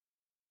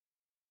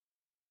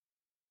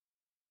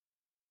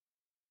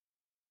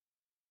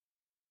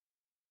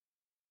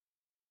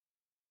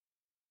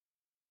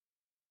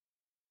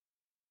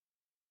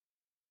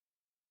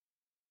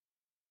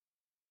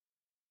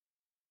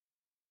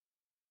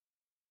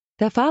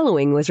The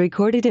following was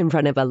recorded in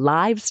front of a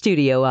live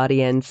studio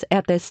audience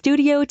at the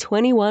Studio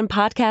 21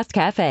 Podcast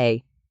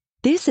Cafe.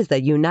 This is the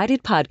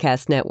United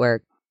Podcast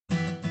Network.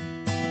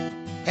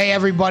 Hey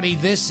everybody,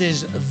 this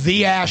is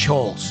The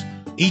Ashholes.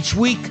 Each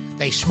week,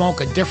 they smoke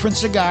a different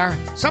cigar,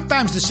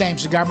 sometimes the same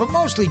cigar, but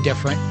mostly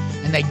different,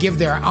 and they give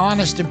their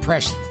honest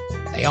impression.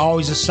 They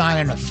always assign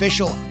an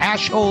official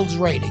Ashholes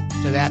rating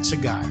to that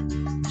cigar.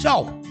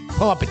 So,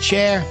 pull up a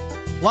chair,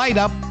 light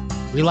up,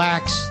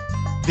 relax,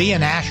 be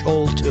an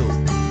Ashhole too.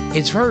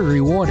 It's very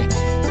rewarding.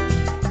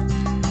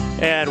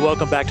 And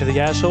welcome back to The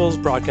Assholes,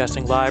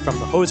 broadcasting live from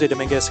the Jose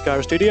Dominguez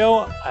Cigar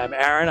Studio. I'm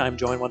Aaron. I'm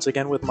joined once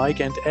again with Mike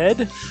and Ed.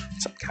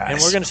 What's up, guys? And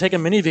we're going to take a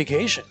mini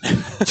vacation.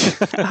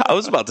 I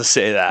was about to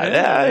say that.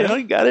 Yeah,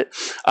 you got it.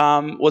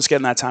 Let's get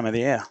in that time of the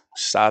year.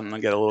 Starting to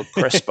get a little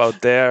crisp out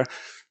there.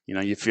 You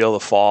know, you feel the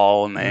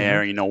fall in the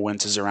air. You know,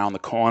 winter's around the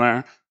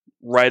corner.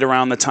 Right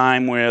around the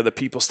time where the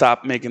people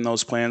stop making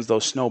those plans,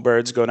 those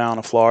snowbirds go down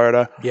to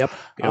Florida. Yep.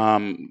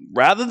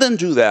 Rather than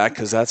do that,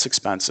 because that's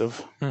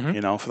expensive, you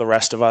know, for the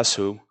rest of us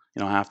who, you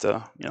know, have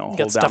to, you know,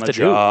 hold down a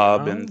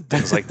job and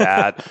things like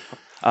that.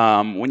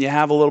 When you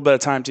have a little bit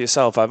of time to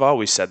yourself, I've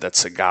always said that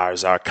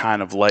cigars are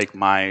kind of like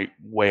my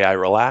way I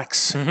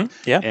relax.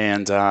 Yeah.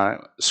 And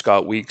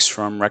Scott Weeks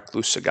from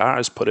Recluse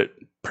Cigars put it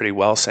pretty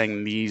well,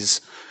 saying his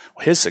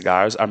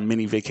cigars are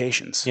mini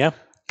vacations. Yeah.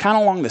 Kind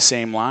of along the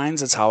same lines.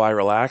 That's how I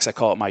relax. I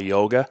call it my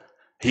yoga.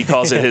 He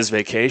calls it his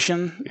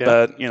vacation,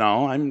 but you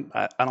know,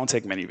 I don't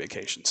take many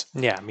vacations.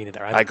 Yeah, me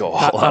neither. I go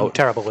all out. I'm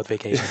terrible with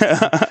vacations.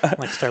 I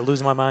like start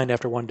losing my mind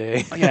after one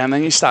day. Yeah, and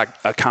then you start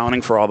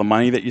accounting for all the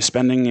money that you're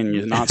spending, and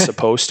you're not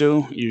supposed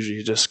to. Usually,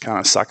 you just kind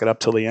of suck it up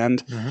till the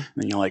end, and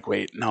then you're like,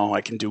 "Wait, no, I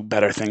can do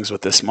better things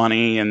with this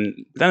money."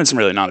 And then it's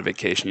really not a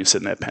vacation. You're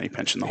sitting there penny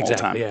pinching the whole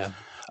time.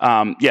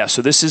 Yeah.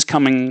 So this is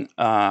coming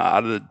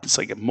out of it's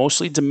like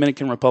mostly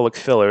Dominican Republic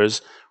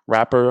fillers.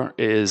 Wrapper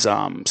is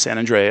San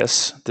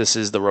Andreas. This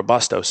is the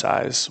Robusto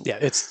size. Yeah,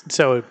 it's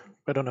so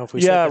I don't know if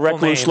we said the full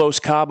Recluse name. Los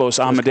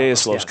Cabos,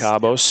 Amadeus Los Los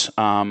Cabos.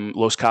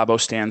 Los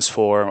Cabos stands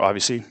for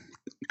obviously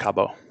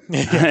Cabo in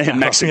Mexico. Yeah,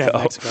 Mexico,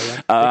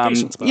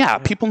 Vacation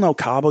spot, people know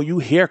Cabo. You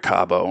hear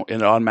Cabo,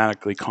 and it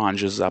automatically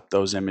conjures up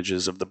those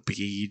images of the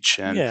beach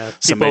and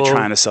somebody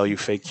trying to sell you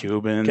fake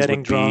Cubans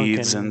with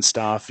beads and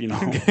stuff. You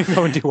know,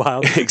 going too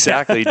wild.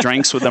 Exactly,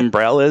 drinks with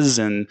umbrellas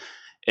and.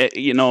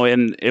 You know,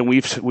 and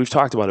we've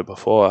talked about it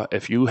before.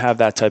 If you have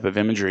that type of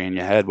imagery in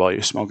your head while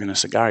you're smoking a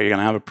cigar, you're going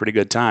to have a pretty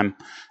good time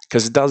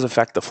because it does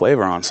affect the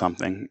flavor on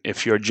something.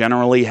 If you're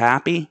generally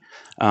happy,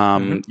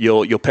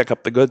 you'll pick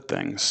up the good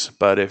things.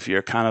 But if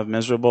you're kind of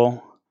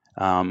miserable,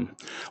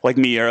 like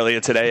me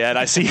earlier today, Ed,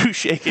 I see you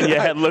shaking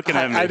your head looking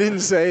at me. I didn't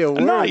say a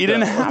word. No, you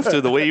didn't have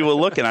to. The way you were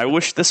looking, I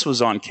wish this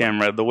was on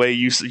camera. The way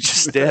you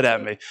just stared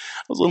at me, I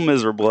was a little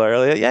miserable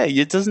earlier. Yeah,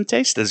 it doesn't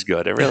taste as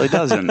good. It really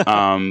doesn't.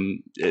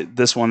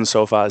 This one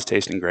so far is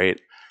tasting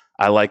great.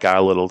 I like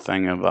our little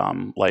thing of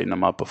lighting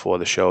them up before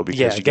the show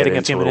because you getting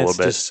get a few into it a minutes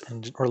little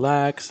bit. just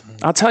relax.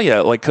 I'll tell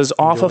you, like, because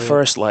off of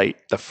first light,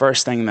 the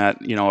first thing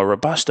that, you know, a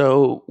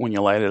Robusto, when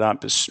you light it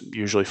up, is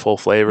usually full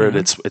flavored.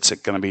 It's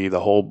going to be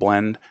the whole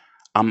blend.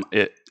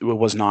 It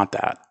was not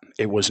that.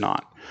 It was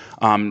not.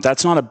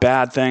 That's not a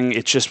bad thing.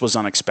 It just was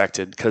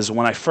unexpected because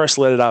when I first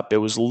lit it up, it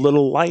was a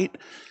little light.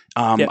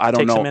 I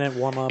don't know. Takes a minute,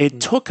 warm up.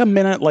 It took a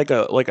minute, like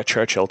a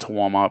Churchill, to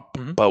warm up.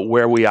 But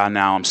where we are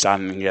now, I'm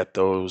starting to get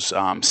those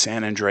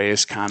San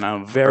Andreas kind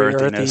of very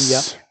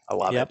earthiness. earthy. I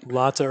love it.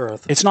 Lots of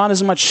earth. It's not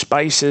as much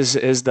spice as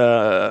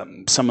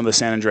some of the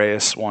San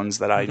Andreas ones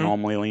that I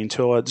normally lean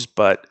towards,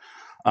 but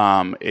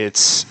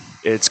it's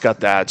got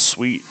that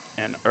sweet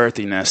and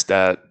earthiness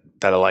that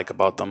I like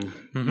about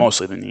them,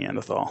 mostly the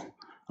Neanderthal.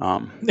 I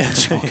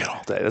smoke it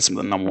all day. That's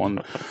the number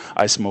one.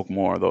 I smoke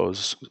more of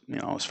those, you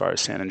know, as far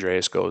as San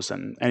Andreas goes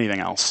than anything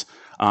else.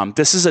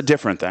 This is a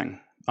different thing,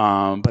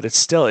 but it's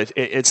still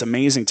it's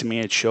amazing to me.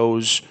 It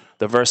shows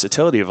the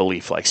versatility of a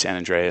leaf like San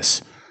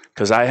Andreas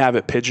because I have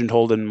it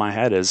pigeonholed in my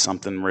head as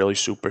something really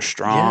super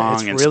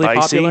strong and really spicy.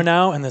 popular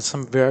now, and there's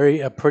some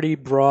a pretty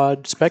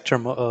broad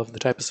spectrum of the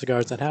type of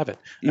cigars that have it.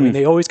 I mean,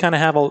 they always kind of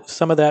have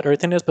some of that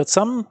earthiness, but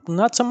some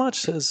not so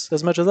much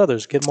as much as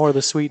others. Get more of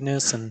the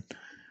sweetness and.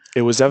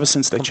 It was ever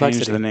since they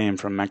changed the name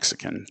from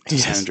Mexican to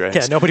San Andreas.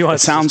 Yeah, nobody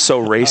wants. It sounds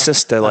so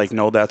racist to like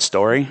know that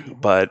story,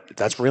 but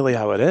that's really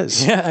how it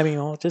is. Yeah, I mean,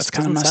 well, it just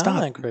doesn't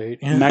sound that great.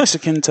 Yeah.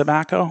 Mexican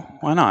tobacco?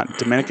 Why not?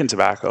 Dominican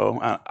tobacco?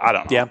 I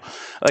don't know. Yeah,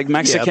 like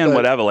Mexican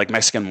whatever, like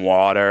Mexican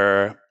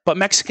water, but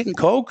Mexican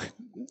Coke.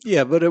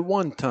 Yeah, but at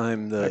one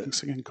time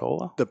Mexican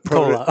cola.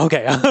 Cola.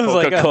 Okay, I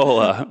was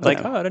Coca-Cola.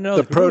 I don't know.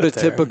 The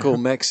prototypical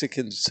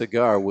Mexican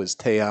cigar was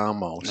Te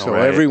Amo, so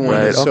everyone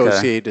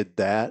associated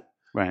that.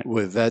 Right.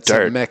 That's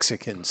a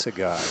Mexican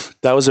cigar.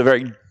 That was a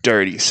very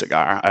dirty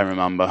cigar, I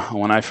remember.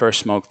 When I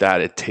first smoked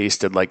that, it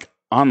tasted like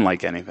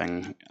unlike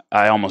anything.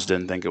 I almost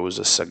didn't think it was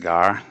a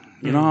cigar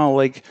You know,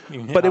 like,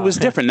 but it was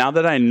different. Now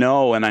that I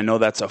know, and I know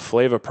that's a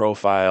flavor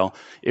profile,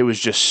 it was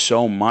just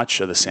so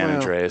much of the San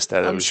Andreas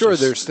that I'm sure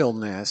they're still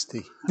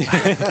nasty.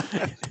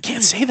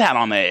 Can't say that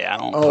on the air.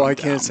 I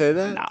can't say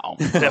that? No,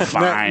 they're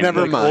fine.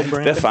 Never mind.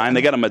 They're fine.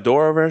 They got a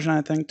Maduro version,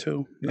 I think,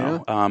 too. Yeah.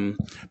 No.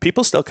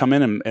 People still come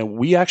in, and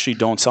we actually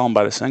don't sell them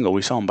by the single.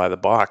 We sell them by the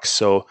box.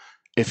 So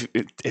if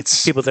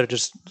it's people that are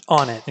just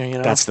on it, you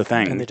know, that's the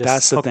thing. And they just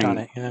that's the hooked thing. on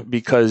it, you know?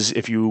 Because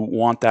if you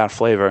want that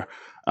flavor,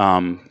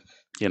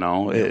 you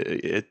know,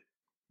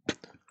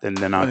 then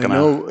they're not going to. I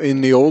know in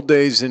the old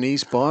days in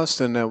East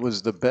Boston, that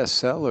was the best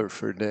seller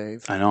for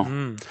Dave. I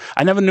know.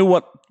 I never knew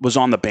what was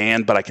on the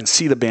band, but I can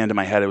see the band in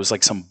my head. It was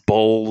like some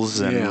bulls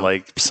and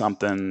like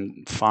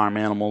something, farm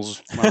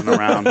animals running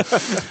around.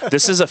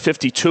 This is a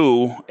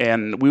 52,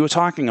 and we were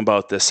talking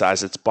about this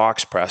size. It's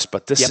box press,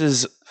 but this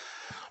is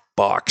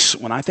box.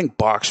 When I think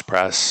box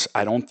press,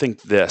 I don't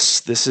think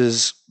this. This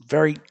is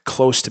very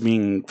close to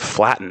being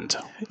flattened.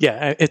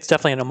 Yeah, it's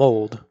definitely in a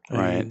mold,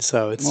 right?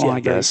 So it's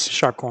I guess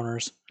sharp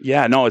corners.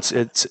 Yeah, no, it was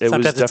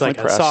definitely it's like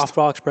pressed. A soft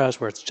box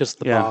press where it's just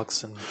the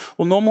box. And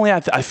well, normally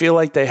I feel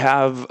like they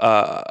have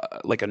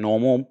like a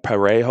normal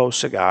Parejo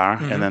cigar,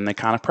 and then they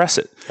kind of press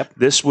it. Yep.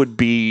 This would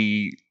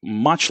be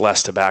much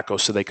less tobacco,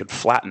 so they could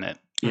flatten it.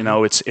 You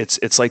know,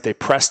 it's like they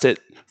pressed it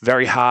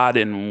very hard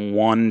in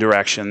one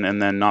direction and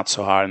then not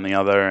so hard in the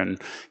other,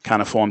 and kind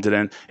of formed it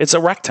in. It's a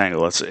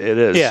rectangle. It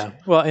is. Yeah.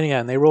 Well,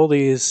 and they roll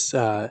these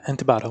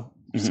entubado.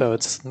 So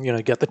it's, you know,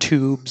 you get the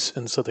tubes,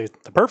 and so the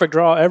perfect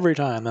draw every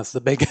time. That's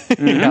the big,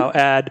 you know,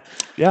 add.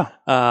 Yeah.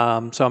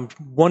 So I'm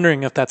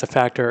wondering if that's a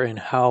factor in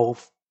how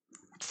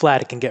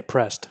flat it can get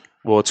pressed.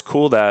 Well, it's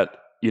cool that,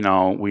 you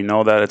know, we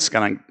know that it's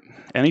going to,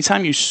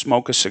 anytime you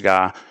smoke a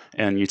cigar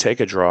and you take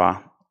a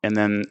draw and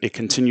then it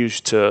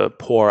continues to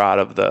pour out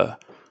of the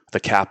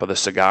cap of the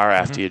cigar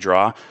after you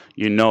draw,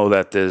 you know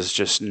that there's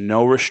just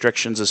no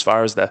restrictions as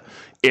far as the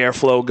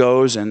airflow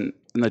goes, and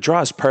the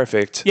draw is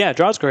perfect. Yeah,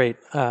 draw's great.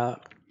 A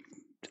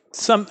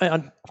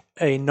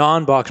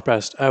non-box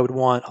pressed, I would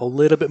want a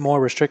little bit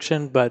more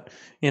restriction, but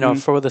you know,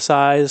 for the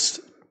size,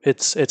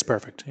 it's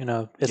perfect. You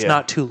know, it's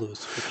not too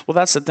loose. Well,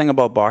 that's the thing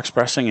about box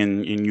pressing,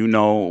 and you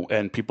know,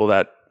 and people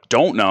that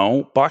don't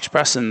know, box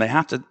pressing, they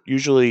have to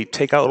usually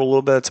take out a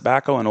little bit of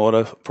tobacco in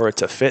order for it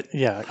to fit.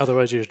 Yeah,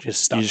 otherwise you're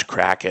just stuck. You just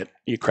crack it.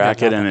 You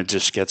crack it, and it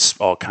just gets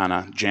all kind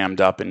of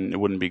jammed up, and it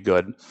wouldn't be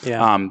good.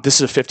 Yeah. This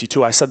is a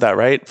 52. I said that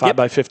right?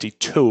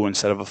 5x52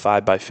 instead of a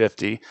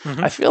 5x50.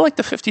 I feel like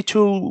the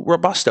 52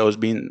 Robusto is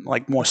being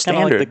like more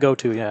standard. Like the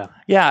go-to, yeah.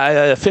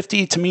 Yeah,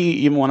 50 to me,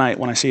 even when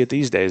I see it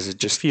these days, it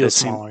just feels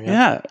smaller.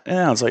 Yeah.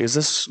 It's like,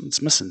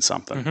 it's missing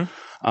something.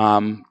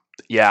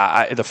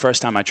 The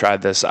first time I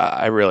tried this,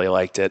 I really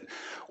liked it.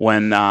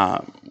 When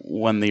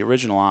the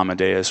original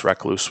Amadeus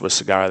Recluse was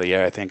Cigar of the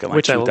Year, I think in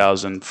like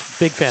 2016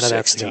 big fan of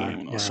that cigar.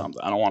 or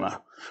something. I don't want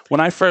to. When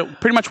I first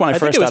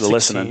started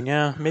listening,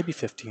 maybe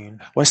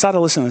 15. Well, I started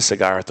listening to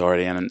Cigar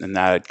Authority, and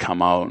that had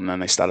come out, and then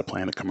they started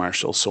playing the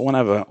commercials. So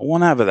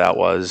whenever that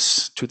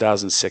was,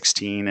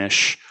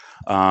 2016-ish,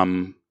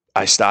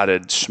 I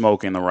started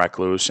smoking the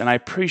Recluse, and I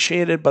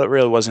appreciated it, but it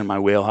really wasn't my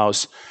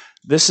wheelhouse.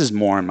 This is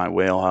more in my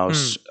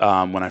wheelhouse.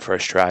 When I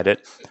first tried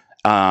it,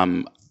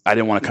 I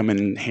didn't want to come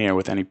in here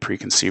with any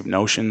preconceived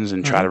notions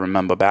and try to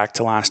remember back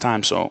to last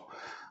time. So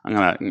I'm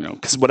gonna,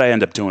 because what I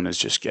end up doing is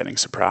just getting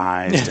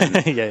surprised. And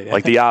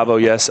like the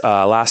Avo,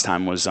 last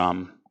time was,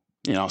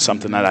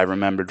 something that I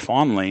remembered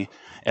fondly,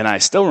 and I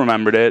still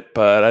remembered it,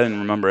 but I didn't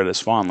remember it as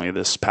fondly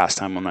this past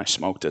time when I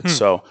smoked it.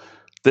 So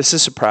this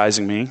is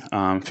surprising me.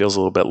 Feels a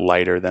little bit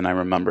lighter than I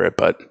remember it,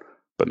 but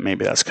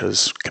maybe that's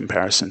because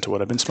comparison to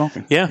what I've been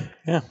smoking. Yeah.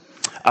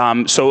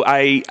 So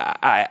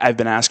I've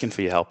been asking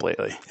for your help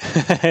lately,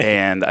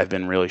 and I've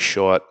been really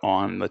short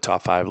on the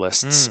top 5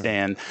 lists.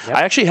 And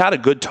I actually had a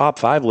good top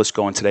 5 list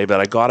going today, but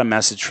I got a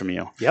message from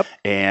you. Yep.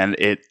 And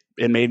it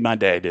made my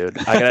day, dude.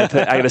 I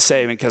gotta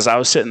say, because I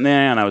was sitting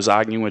there and I was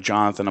arguing with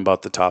Jonathan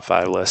about the top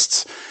 5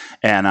 lists.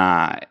 And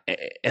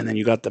then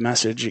you got the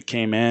message. It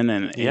came in,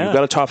 and you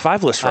got a top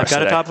 5 list for us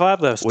today. I got a top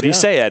 5 list. What do you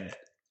say, Ed?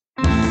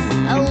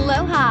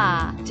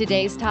 Aloha!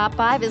 Today's top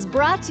 5 is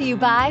brought to you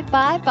by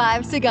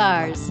 55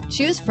 Cigars.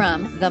 Choose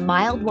from the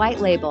mild white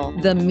label,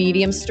 the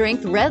medium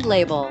strength red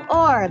label,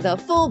 or the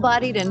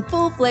full-bodied and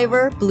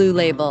full-flavor blue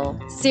label.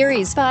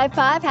 Series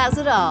 55 has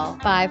it all.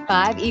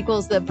 55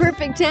 equals the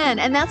perfect 10,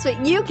 and that's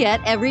what you get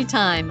every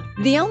time.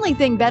 The only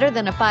thing better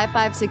than a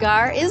 55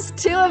 cigar is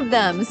 2 of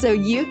them, so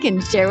you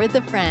can share with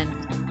a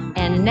friend.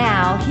 And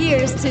now,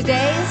 here's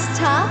today's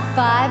top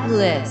 5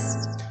 list.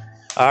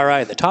 All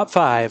right, the top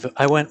 5.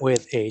 I went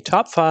with a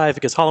top 5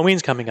 because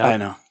Halloween's coming up. I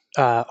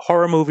know.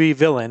 Horror movie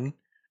villain,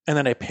 and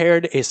then I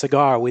paired a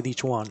cigar with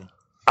each one.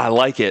 I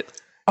like it.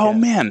 Oh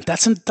man,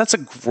 that's a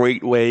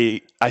great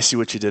way. I see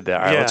what you did there.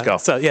 All right, let's go.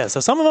 So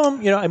some of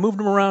them, I moved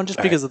them around just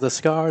because of the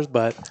cigars,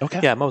 but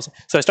most.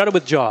 So I started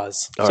with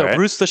Jaws. All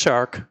Bruce the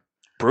Shark.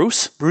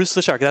 Bruce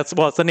the Shark. It's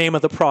the name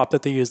of the prop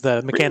that they use.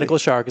 The mechanical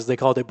shark, as they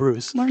called it,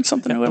 Bruce. Learned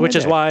something new every which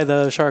is day. why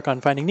the shark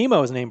on Finding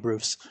Nemo is named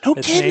Bruce.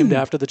 It's named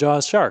after the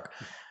Jaws shark.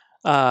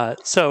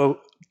 So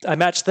I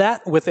matched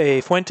that with a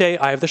Fuente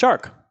Eye of the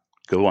Shark.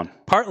 Good one.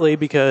 Partly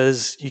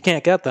because you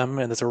can't get them,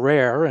 and it's a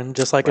rare, and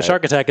just like a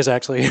shark attack is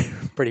actually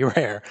pretty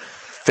rare.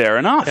 Fair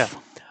enough.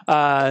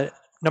 Yeah.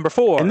 Number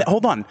 4. And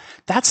hold on.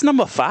 That's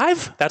number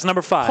 5? That's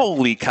number 5.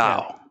 Holy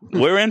cow.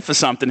 Yeah. We're in for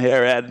something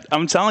here, Ed.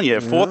 I'm telling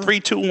you, 4, 3,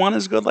 2, 1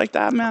 is good like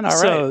that, man. All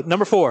right. So,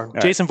 number 4,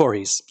 Jason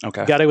Voorhees.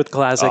 Okay. Got it with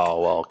classic. Oh,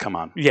 well, come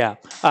on. Yeah.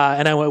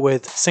 And I went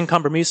with Sin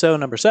Compromiso,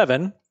 number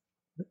 7.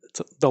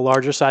 It's the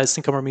larger size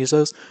Sin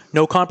Compromisos.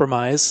 No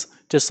compromise.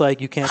 Just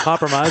like you can't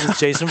compromise with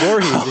Jason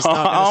Voorhees. He's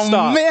not going to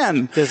stop. Oh,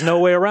 man. There's no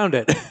way around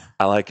it.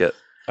 I like it.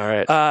 All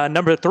right.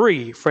 Number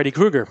 3, Freddy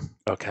Krueger.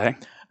 Okay.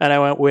 And I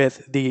went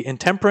with the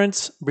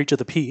Intemperance Breach of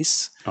the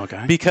Peace.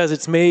 Okay. Because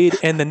it's made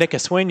in the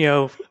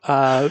Nicasueño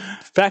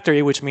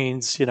factory, which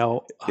means,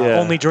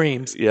 only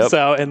dreams. Yep.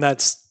 So, and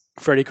that's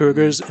Freddy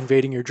Krueger's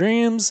invading your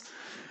dreams.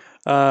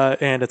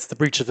 And it's the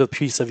breach of the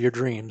peace of your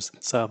dreams.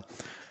 So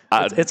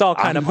it's all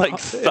kind I'm of like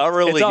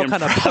thoroughly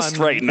impressed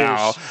right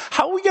now.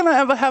 How are we going to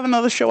ever have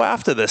another show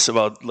after this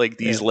about like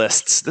these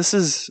lists? This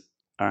is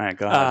all right.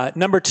 Go ahead.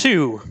 Number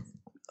 2.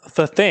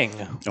 The Thing,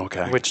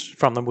 which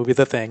from the movie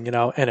The Thing,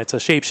 and it's a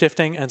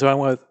shape-shifting, and so I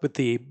went with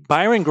the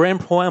Byron Grand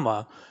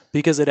Poema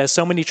because it has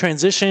so many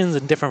transitions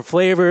and different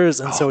flavors,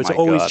 and so it's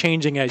always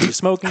changing as you're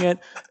smoking it,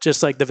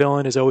 just like the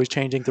villain is always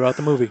changing throughout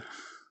the movie.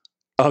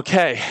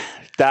 Okay,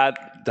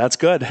 that's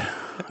good.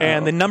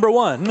 And the number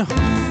 1,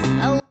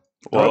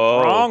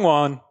 wrong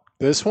one.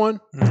 This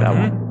one? That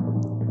one.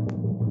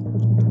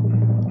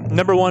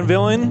 Number 1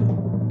 villain.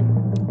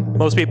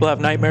 Most people have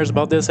nightmares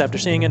about this after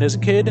seeing it as a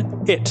kid.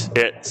 It.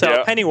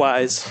 So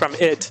Pennywise from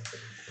It.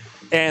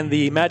 And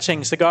the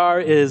matching cigar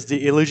is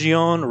the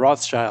Illusion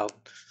Rothschild.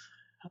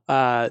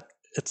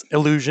 It's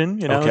illusion,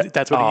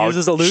 that's what he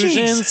uses, illusions.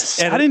 Jesus.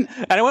 And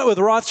I went with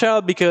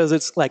Rothschild because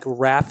it's like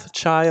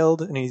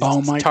Wrathchild, and he's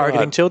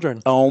targeting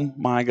children. Oh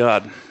my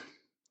God.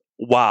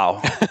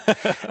 Wow.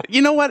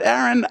 You know what,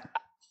 Aaron?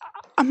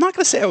 I'm not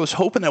going to say I was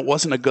hoping it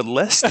wasn't a good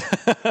list,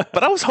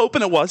 but I was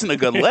hoping it wasn't a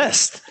good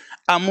list.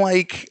 I'm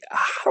like,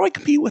 how do I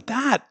compete with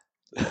that?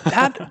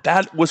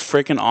 That was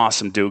freaking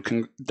awesome,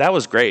 dude. That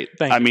was great.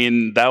 Thank you. I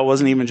mean, that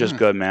wasn't even just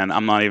good, man.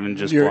 I'm not even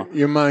just blown.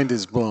 Your mind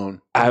is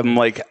blown. I'm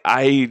like,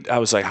 I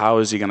was like, how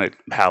is he going to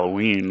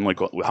Halloween? Like,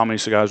 how many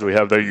cigars do we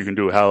have that you can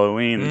do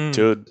Halloween,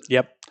 dude?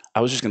 Yep. I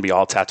was just going to be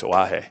all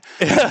tatuaje.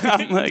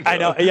 Like, I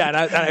know, yeah, and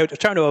I was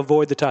trying to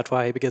avoid the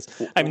tatuaje because,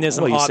 there's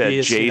some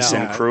obvious... You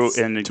said Jason,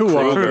 Krueger.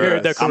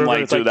 I'm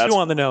like, dude, that's... 2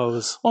 on the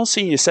nose. Well,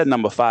 see, you said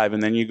number 5,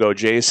 and then you go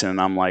Jason, and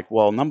I'm like,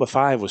 well, number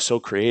 5 was so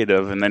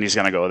creative, and then he's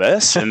going to go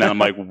this, and then I'm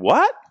like,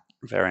 what?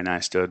 Very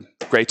nice, dude.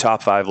 Great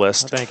top 5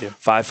 list. Well, thank you.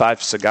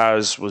 5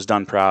 Cigars was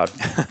done proud.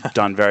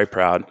 Done very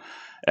proud.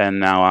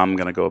 And now I'm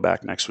going to go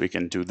back next week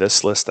and do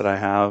this list that I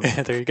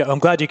have. There you go. I'm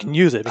glad you can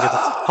use it because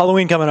it's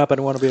Halloween coming up. I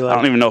don't want to be like... I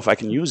don't even know if I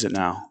can use it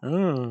now.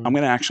 I'm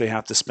going to actually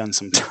have to spend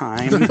some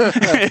time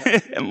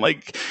and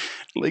like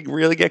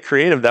really get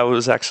creative. That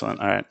was excellent.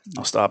 All right.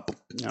 I'll stop,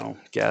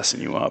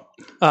 gassing you up.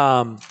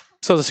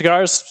 So the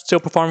cigar is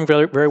still performing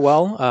very, very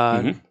well.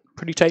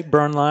 Pretty tight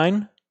burn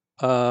line.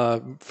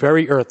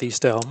 Very earthy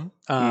still.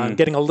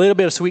 Getting a little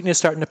bit of sweetness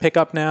starting to pick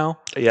up now.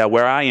 Yeah,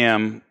 where I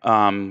am,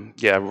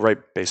 right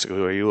basically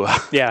where you are.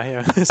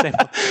 Yeah.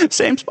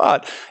 Same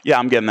spot. Yeah,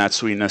 I'm getting that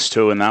sweetness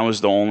too, and that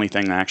was the only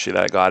thing actually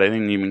that I got. I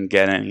didn't even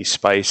get any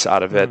spice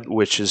out of it,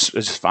 which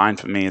is fine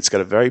for me. It's got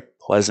a very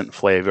pleasant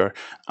flavor,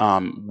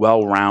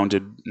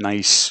 well-rounded,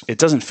 nice. It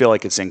doesn't feel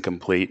like it's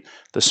incomplete.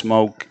 The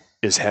smoke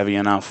is heavy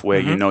enough where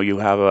you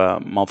have a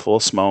mouthful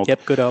of smoke.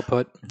 Yep, good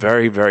output.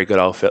 Very, very good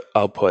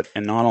output.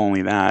 And not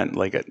only that,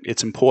 like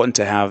it's important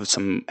to have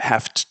some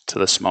heft to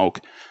the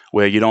smoke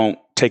where you don't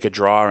take a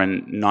draw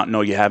and not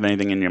know you have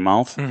anything in your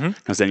mouth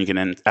because then you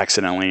can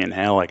accidentally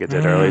inhale like I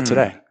did earlier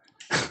today.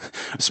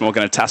 I'm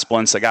smoking a test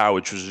blend cigar,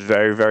 which was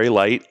very, very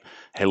light.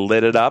 I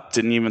lit it up.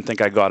 Didn't even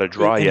think I got a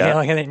draw yet. And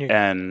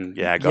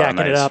I got a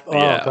nice. It up. Oh,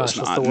 yeah, gosh, it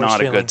was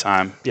not a good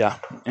time. Yeah,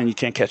 and you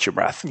can't catch your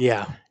breath.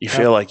 Yeah, you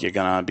feel like you're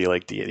gonna be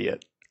like the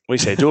idiot. What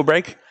do you say? Do a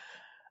break?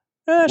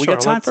 We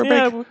got time for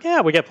a break?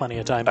 Yeah, we got plenty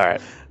of time. All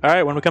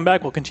right. When we come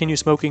back, we'll continue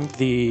smoking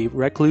the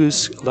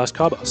Recluse Las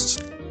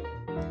Cabos.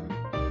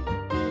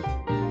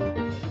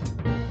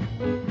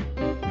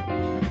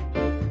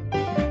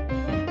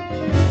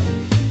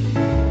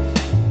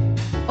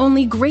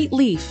 Only Great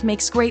Leaf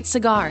makes great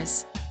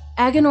cigars.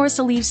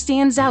 Aganorsa Leaf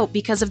stands out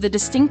because of the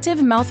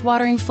distinctive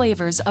mouth-watering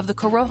flavors of the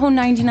Corojo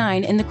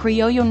 99 and the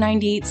Criollo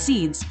 98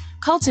 seeds,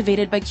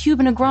 cultivated by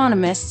Cuban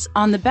agronomists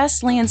on the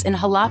best lands in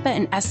Jalapa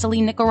and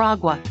Esteli,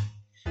 Nicaragua.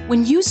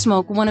 When you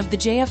smoke one of the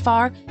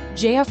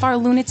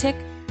JFR Lunatic,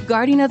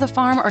 Guardian of the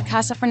Farm, or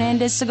Casa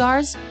Fernandez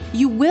cigars,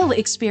 you will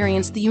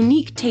experience the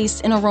unique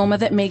taste and aroma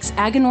that makes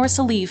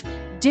Aganorsa Leaf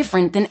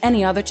different than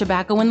any other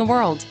tobacco in the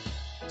world.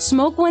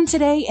 Smoke one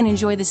today and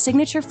enjoy the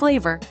signature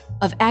flavor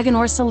of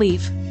Aganorsa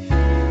Leaf.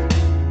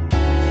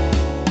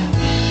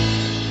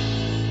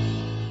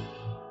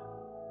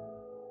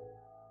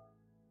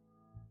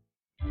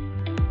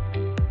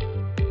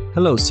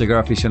 Hello, cigar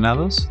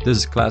aficionados. This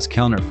is Klaus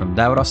Kellner from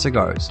Davidoff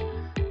Cigars.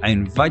 I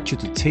invite you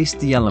to taste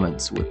the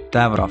elements with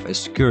Davidoff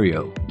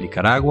Escurio,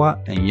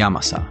 Nicaragua, and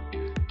Yamasa.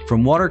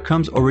 From water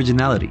comes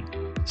originality.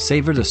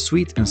 Savor the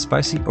sweet and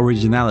spicy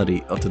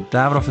originality of the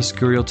Davidoff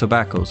Escurial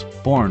tobaccos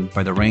born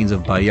by the rains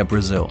of Bahia,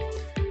 Brazil.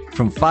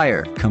 From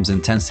fire comes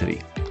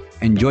intensity.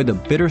 Enjoy the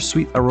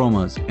bittersweet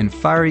aromas and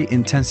fiery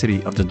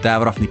intensity of the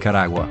Davidoff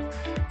Nicaragua.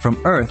 From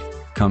earth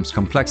comes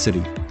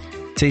complexity.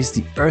 Taste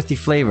the earthy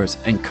flavors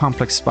and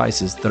complex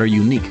spices that are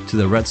unique to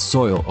the red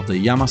soil of the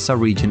Yamasa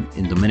region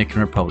in Dominican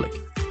Republic.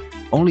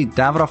 Only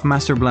Davidoff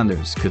Master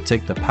Blenders could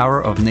take the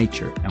power of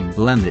nature and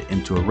blend it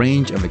into a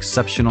range of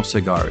exceptional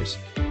cigars.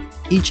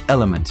 Each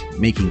element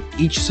making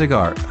each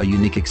cigar a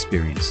unique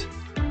experience.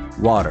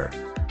 Water,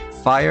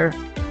 fire,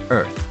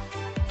 earth.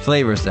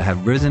 Flavors that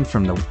have risen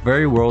from the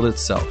very world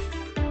itself.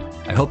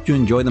 I hope you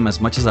enjoy them as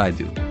much as I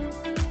do.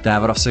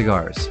 Davidoff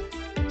Cigars.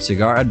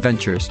 Cigar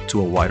adventures to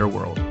a wider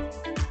world.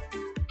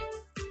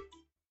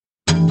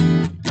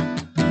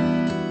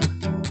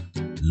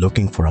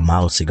 Looking for a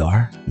mild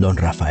cigar? Don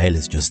Rafael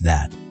is just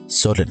that.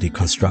 Solidly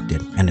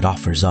constructed, and it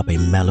offers up a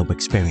mellow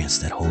experience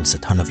that holds a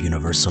ton of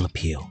universal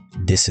appeal.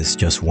 This is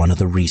just one of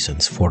the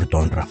reasons for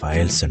Don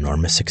Rafael's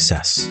enormous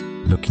success.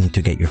 Looking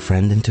to get your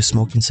friend into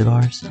smoking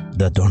cigars?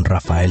 The Don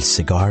Rafael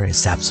cigar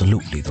is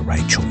absolutely the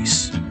right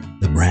choice.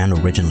 The brand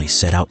originally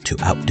set out to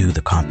outdo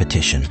the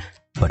competition,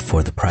 but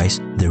for the price,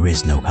 there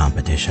is no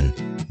competition.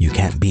 You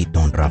can't beat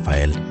Don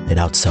Rafael, it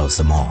outsells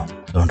them all.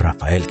 Don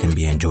Rafael can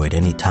be enjoyed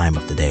any time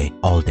of the day,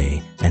 all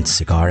day, and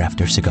cigar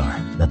after cigar.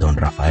 The Don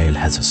Rafael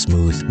has a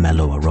smooth,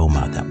 mellow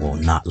aroma that will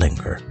not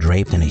linger.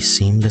 Draped in a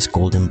seamless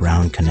golden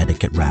brown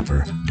Connecticut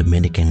wrapper,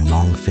 Dominican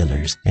long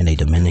fillers, and a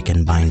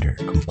Dominican binder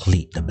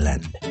complete the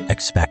blend.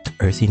 Expect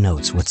earthy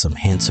notes with some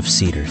hints of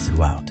cedar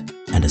throughout.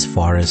 And as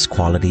far as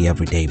quality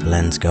everyday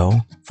blends go,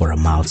 for a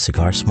mild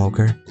cigar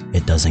smoker,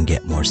 it doesn't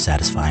get more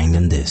satisfying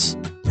than this.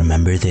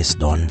 Remember this,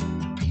 Don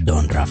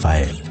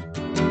Rafael.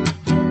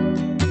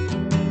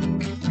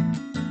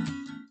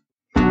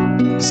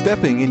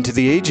 Stepping into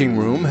the aging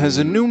room has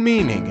a new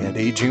meaning at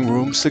Aging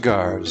Room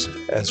Cigars,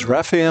 as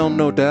Rafael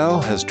Nodal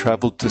has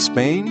traveled to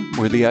Spain,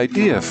 where the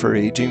idea for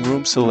Aging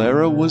Room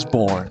Solera was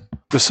born.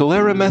 The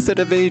Solera method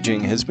of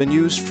aging has been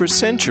used for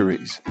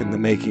centuries in the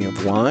making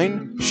of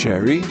wine,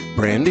 sherry,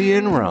 brandy,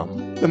 and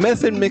rum. The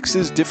method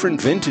mixes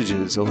different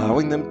vintages,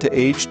 allowing them to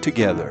age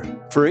together.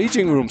 For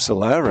Aging Room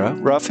Solera,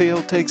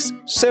 Rafael takes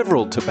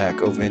several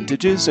tobacco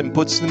vintages and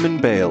puts them in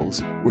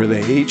bales, where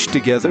they age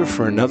together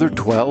for another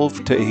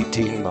 12 to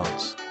 18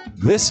 months.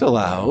 This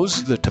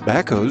allows the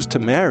tobaccos to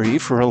marry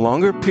for a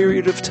longer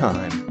period of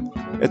time.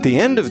 At the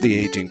end of the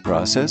aging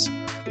process,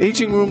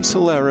 Aging Room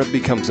Solera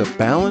becomes a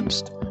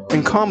balanced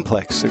and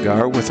complex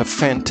cigar with a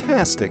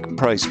fantastic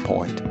price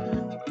point.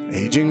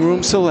 Aging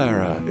Room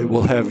Solera, it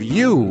will have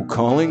you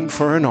calling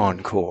for an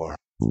encore.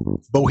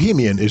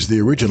 Bohemian is the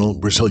original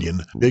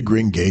Brazilian big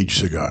ring gauge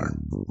cigar,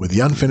 with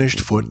the unfinished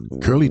foot,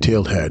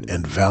 curly-tailed head,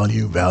 and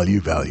value.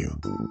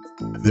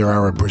 There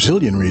are a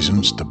Brazilian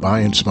reasons to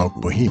buy and smoke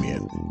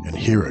Bohemian, and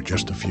here are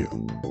just a few.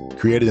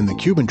 Created in the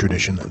Cuban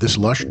tradition, this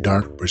lush,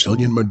 dark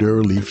Brazilian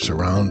Maduro leaf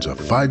surrounds a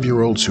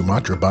 5-year-old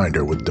Sumatra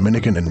binder with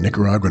Dominican and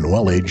Nicaraguan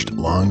well-aged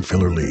long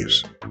filler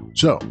leaves.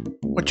 So,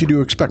 what do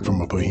you expect from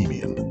a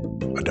Bohemian?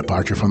 A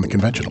departure from the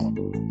conventional.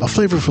 A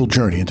flavorful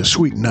journey into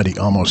sweet, nutty,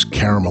 almost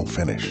caramel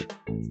finish.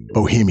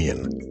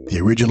 Bohemian,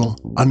 the original,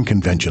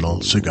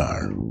 unconventional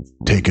cigar.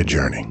 Take a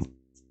journey.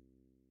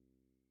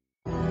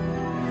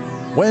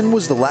 When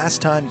was the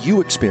last time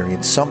you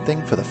experienced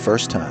something for the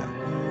first time?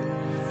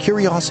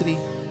 Curiosity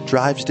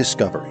drives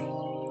discovery.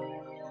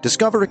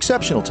 Discover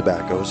exceptional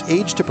tobaccos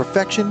aged to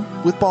perfection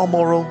with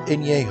Balmoral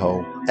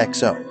Añejo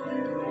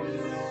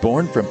XO.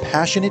 Born from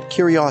passionate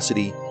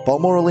curiosity,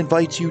 Balmoral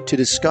invites you to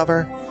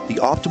discover the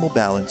optimal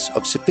balance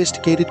of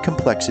sophisticated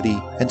complexity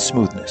and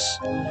smoothness.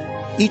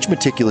 Each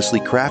meticulously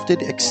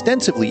crafted,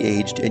 extensively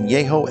aged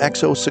Añejo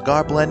XO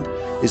cigar blend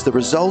is the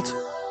result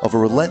of a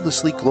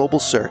relentlessly global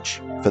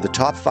search for the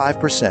top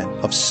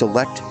 5% of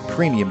select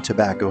premium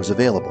tobaccos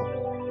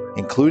available,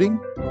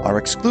 including our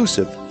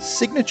exclusive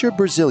signature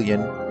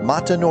Brazilian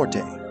Mata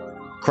Norte.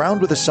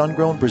 Crowned with a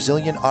sun-grown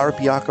Brazilian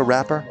Arapiaca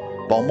wrapper,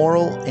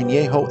 Balmoral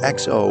Añejo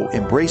XO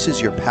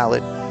embraces your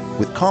palate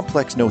with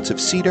complex notes of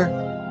cedar,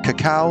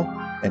 cacao,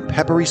 and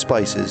peppery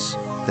spices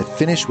that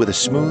finish with a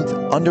smooth,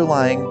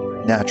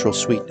 underlying, natural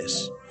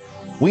sweetness.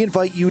 We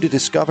invite you to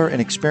discover and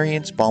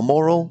experience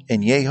Balmoral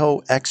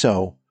Añejo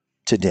XO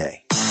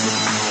today.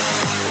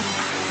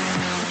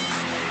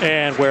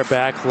 And we're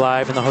back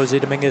live in the Jose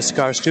Dominguez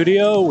Cigar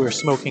Studio. We're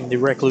smoking the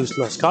Recluse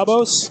Los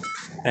Cabos.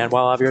 And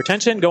while I have your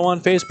attention, go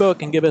on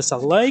Facebook and give us a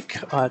like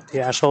at the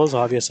Ashholes,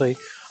 obviously.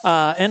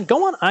 And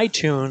go on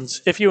iTunes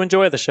if you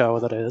enjoy the show,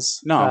 that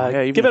is.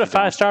 Give it a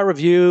 5-star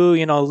review,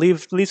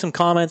 leave some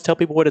comments, tell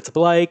people what it's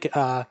like.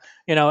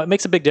 It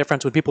makes a big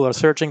difference when people are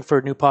searching for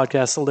new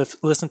podcasts to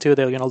listen to.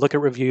 They'll, look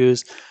at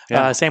reviews.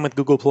 Yeah. Same with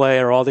Google Play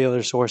or all the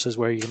other sources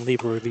where you can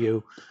leave a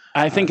review.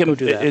 I think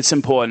it's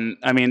important.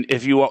 I mean,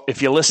 if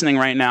you're listening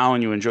right now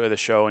and you enjoy the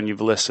show and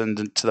you've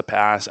listened to the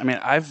past, I mean,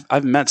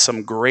 I've met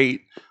some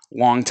great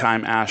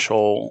longtime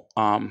Ashhole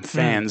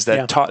fans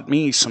that taught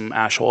me some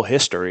Ashhole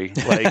history.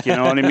 Like, you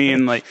know what I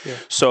mean? Like,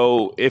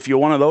 so if you're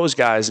one of those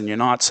guys and you're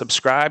not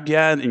subscribed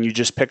yet and you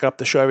just pick up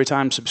the show every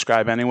time,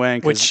 subscribe anyway.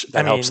 Which,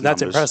 that helps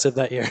that's numbers. impressive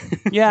that you're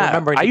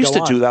remembering I used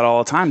to do on. that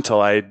all the time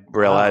until I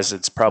realized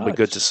it's probably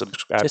good to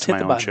subscribe to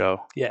my own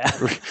show. Yeah.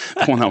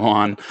 When I'm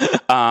on.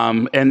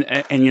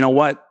 And you know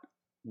what?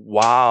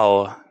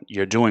 While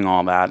you're doing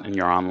all that and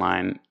you're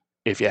online,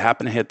 if you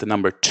happen to hit the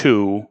number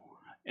 2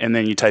 and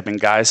then you type in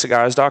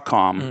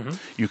guyscigars.com,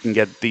 you can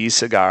get these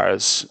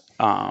cigars.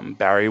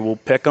 Barry will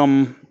pick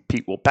them,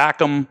 Pete will pack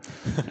them,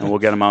 and we'll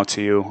get them out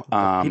to you.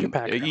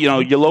 You know,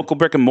 your local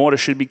brick and mortar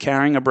should be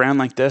carrying a brand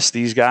like this.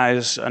 These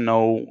guys are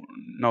no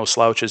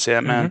slouches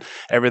here, man.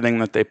 Everything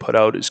that they put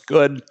out is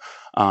good.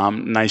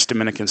 Nice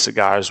Dominican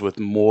cigars with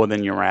more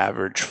than your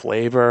average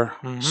flavor.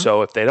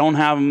 So if they don't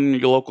have them in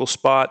your local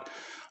spot,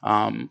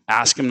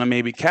 ask them to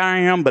maybe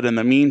carry them. But in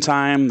the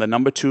meantime, the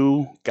number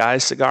 2,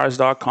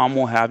 guyscigars.com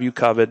will have you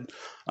covered.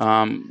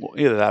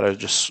 Either that or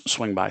just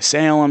swing by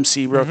Salem,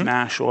 Seabrook,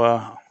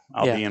 Nashua.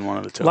 I'll be in one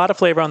of the 2. A lot of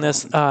flavor on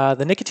this.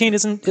 The nicotine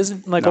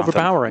isn't like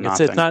overpowering.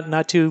 It's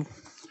not too.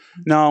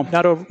 No,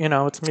 not over. You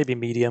know, it's maybe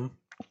medium.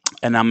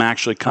 And I'm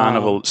actually kind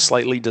of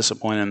slightly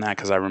disappointed in that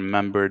because I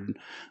remembered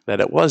that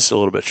it was a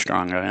little bit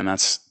stronger, and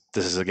this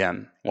is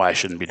again why I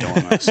shouldn't be doing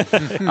this.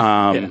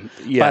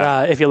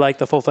 But if you like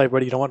the full flavor,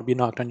 you don't want to be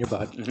knocked on your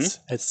butt.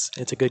 It's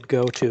a good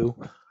go-to.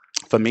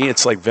 For me,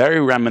 it's like very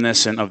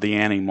reminiscent of the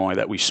Animoy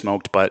that we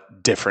smoked,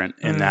 but different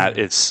in that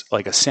it's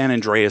like a San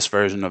Andreas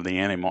version of the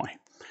Animoy.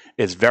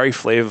 It's very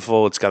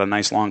flavorful. It's got a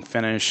nice long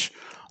finish.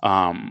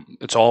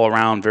 It's all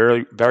around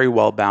very, very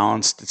well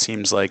balanced. It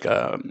seems like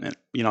a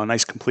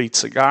nice complete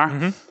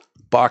cigar.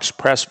 Box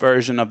press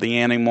version of the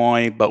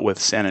Animoy, but with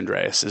San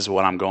Andreas is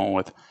what I'm going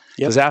with.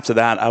 Because after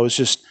that, I was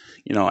just,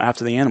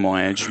 after the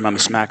Animoy, I just remember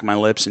smacking my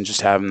lips and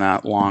just having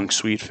that long,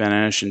 sweet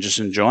finish and just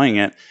enjoying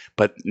it,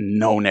 but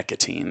no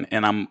nicotine.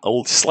 And I'm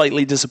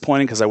slightly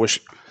disappointed because I wish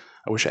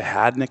I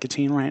had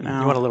nicotine right now.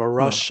 You want a little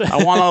rush?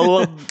 I want a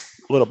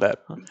little bit.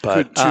 But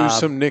could chew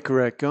some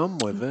Nicorette gum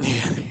with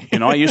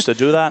it. I used to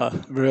do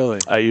that. Really?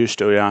 I used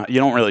to, yeah. You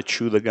don't really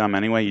chew the gum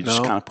anyway. You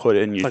just kind of put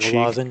it in your like cheek. A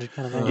lozenge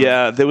kind of thing?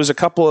 Yeah, there was a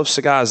couple of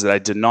cigars that I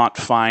did not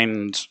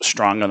find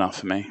strong enough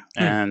for me.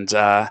 And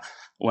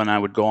when I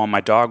would go on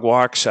my dog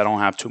walks, I don't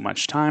have too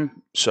much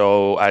time.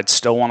 So I'd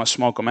still want to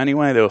smoke them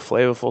anyway. They were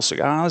flavorful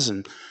cigars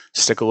and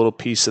stick a little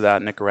piece of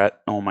that Nicorette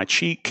on my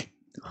cheek,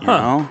 you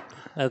know?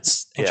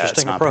 That's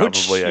interesting it's not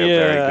approach. Probably a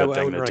very good I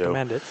thing wouldn't to do.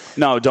 recommend it.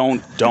 No,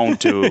 don't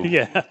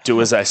do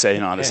do as I say,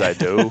 not as I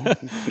do,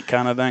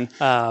 kind of thing.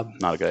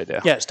 Not a good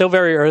idea. Yeah, still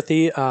very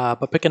earthy,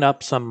 but picking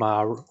up some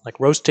like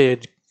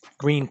roasted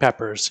green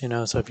peppers.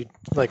 So if you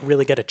like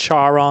really get a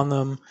char on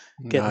them,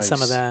 getting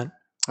some of that.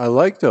 I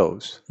like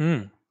those.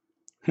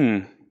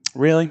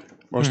 Really?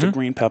 Roasted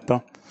green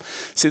pepper.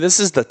 See, this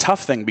is the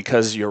tough thing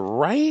because you're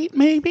right,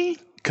 maybe.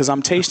 Because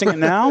I'm tasting it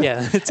now,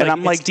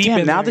 I'm like,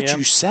 damn, now that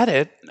you said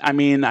it, I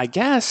mean, I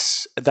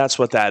guess that's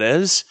what that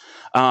is.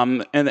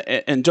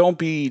 And don't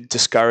be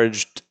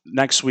discouraged.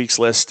 Next week's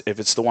list,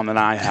 if it's the one that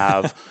I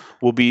have,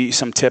 will be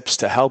some tips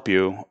to help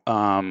you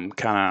kind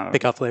of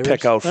pick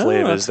out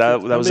flavors.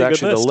 That was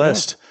actually the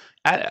list.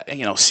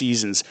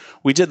 Seasons.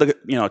 We did the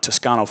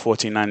Toscano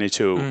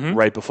 1492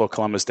 right before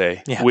Columbus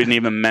Day. Yeah. We didn't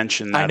even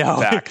mention that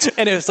fact.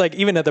 And it was like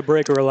even at the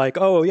break we were like,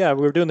 oh yeah,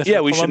 we were doing this.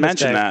 Yeah, we should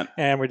mention that,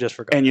 and we just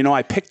forgot. And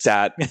I picked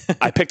that.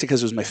 I picked it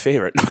because it was my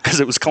favorite, not because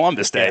it was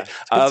Columbus Day.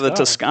 The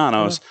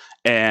Toscanos.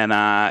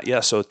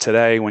 And so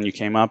today when you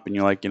came up and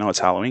you're like, it's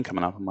Halloween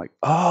coming up, I'm like,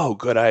 oh,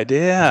 good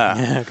idea.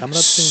 Yeah, coming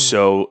up soon.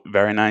 So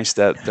very nice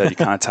that you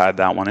kind of tied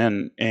that one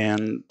in,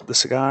 and the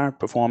cigar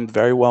performed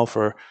very well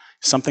for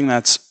something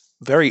that's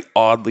very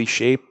oddly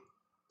shaped.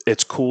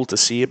 It's cool to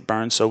see it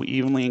burn so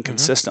evenly and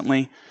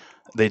consistently.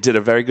 They did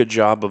a very good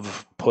job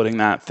of putting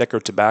that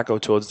thicker tobacco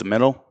towards the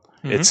middle.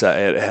 It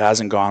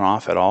hasn't gone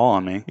off at all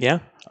on me. Yeah.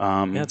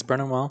 It's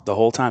burning well the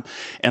whole time.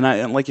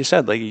 And like you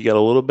said, like you get a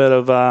little bit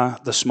of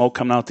the smoke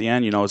coming out at the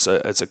end. It's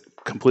a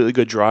completely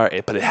good draw,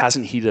 but it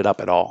hasn't heated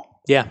up at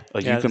all. Yeah.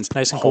 Like you can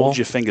nice and hold cool.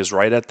 your fingers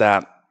right at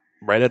that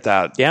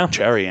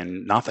cherry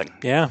and nothing.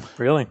 Yeah,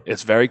 really.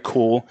 It's very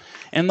cool.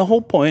 And the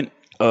whole point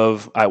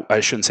of, I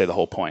shouldn't say the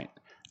whole point,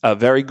 a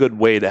very good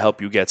way to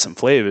help you get some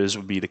flavors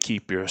would be to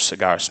keep your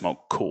cigar smoke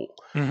cool.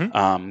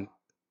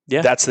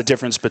 That's the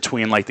difference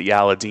between like the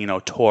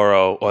Aladino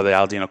Toro or the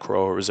Aladino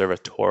Corojo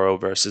Reserva Toro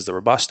versus the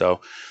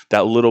Robusto.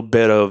 That little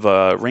bit of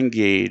ring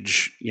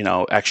gauge,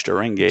 extra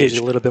ring gauge. Gives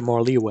you a little bit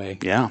more leeway.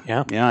 Yeah.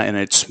 And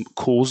it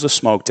cools the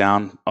smoke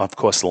down. Of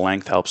course, the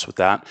length helps with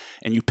that.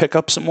 And you pick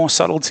up some more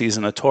subtleties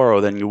in the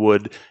Toro than you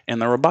would in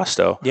the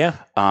Robusto. Yeah.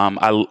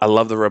 I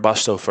love the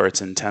Robusto for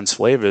its intense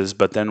flavors,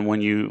 but then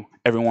when you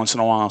every once in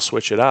a while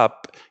switch it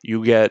up,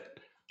 you get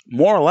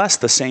more or less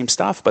the same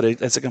stuff, but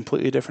it's a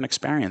completely different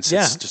experience.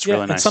 Yeah. It's just really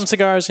nice. And some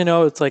cigars,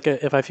 it's like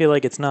if I feel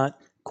like it's not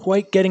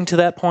quite getting to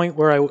that point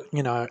where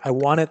I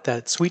want it,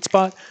 that sweet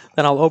spot,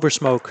 then I'll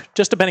oversmoke,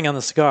 just depending on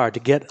the cigar, to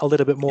get a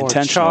little bit more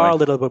char, a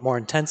little bit more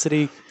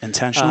intensity.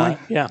 Intentionally?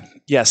 Yeah.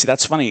 Yeah, see,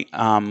 that's funny.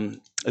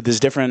 There's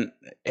different,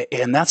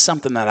 And that's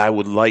something that I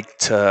would like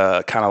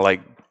to kind of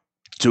like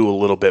do a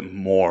little bit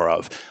more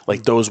of,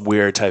 like those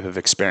weird type of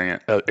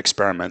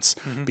experiments,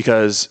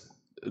 because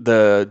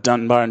the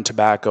Dunbarton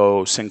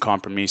Tobacco Sin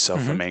Compromiso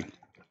for me,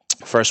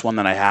 first one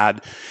that I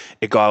had,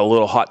 it got a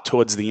little hot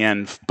towards the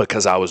end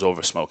because I was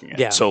over smoking it.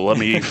 Yeah. So let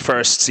me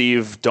first,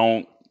 Steve,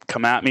 don't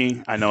come at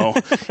me. I know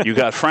you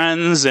got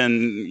friends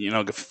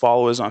and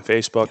followers on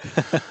Facebook.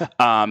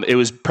 It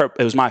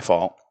was my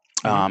fault.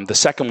 The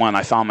second one,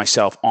 I found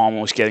myself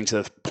almost getting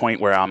to the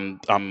point where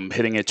I'm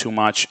hitting it too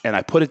much, and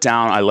I put it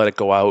down. I let it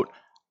go out.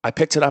 I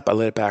picked it up, I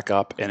lit it back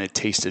up, and it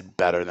tasted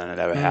better than it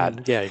ever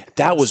had. Yeah,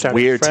 that was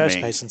weird fresh, to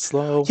me. Nice and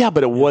slow. Yeah,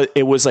 but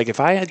it was like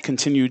if I had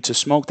continued to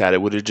smoke that, it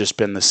would have just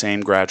been the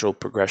same gradual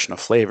progression of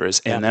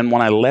flavors. And then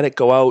when I let it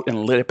go out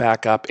and lit it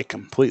back up, it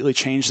completely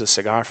changed the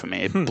cigar for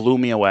me. It blew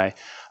me away.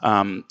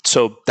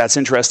 So that's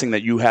interesting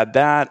that you had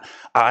that.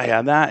 I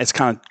had that. It's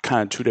kind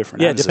of two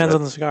different. Yeah, it depends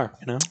on the cigar.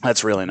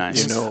 That's really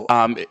nice.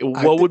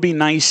 What would be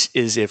nice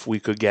is if we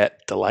could get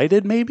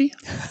delighted, maybe.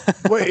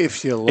 Well,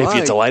 if you like, if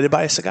you're delighted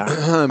by a cigar.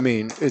 I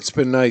mean, it's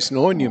been nice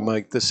knowing you,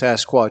 Mike. The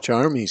Sasquatch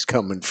Army's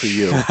coming for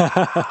you.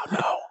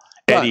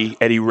 No.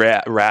 Eddie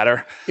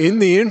Ratter. In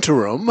the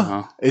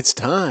interim, it's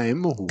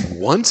time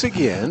once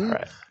again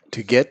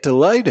to get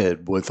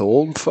delighted with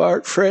Old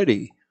Fart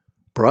Freddy.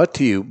 Brought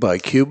to you by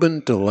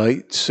Cuban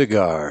Delight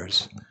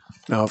Cigars.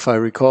 Now, if I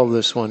recall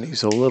this one,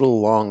 he's a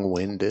little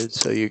long-winded,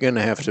 so you're going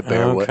to have to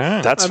bear with.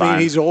 That's fine. I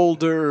mean, he's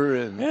older,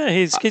 and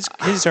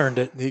he's earned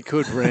it. He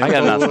could ramble. I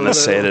got nothing to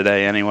say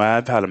today anyway.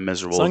 I've had a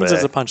miserable day. As long as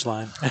it's a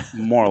punchline.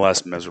 More or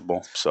less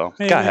miserable. So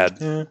go ahead.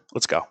 Yeah.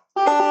 Let's go.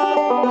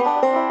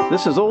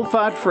 This is Old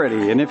Fart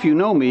Freddy, and if you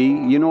know me,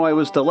 you know I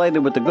was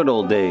delighted with the good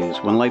old days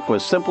when life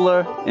was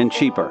simpler and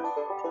cheaper.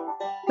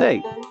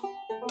 Hey,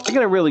 I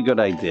got a really good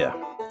idea.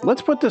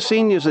 Let's put the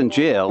seniors in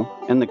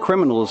jail and the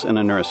criminals in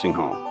a nursing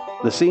home.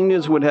 The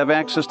seniors would have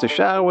access to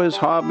showers,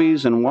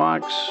 hobbies, and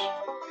walks.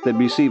 They'd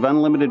receive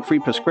unlimited free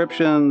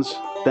prescriptions,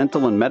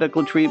 dental and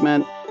medical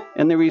treatment,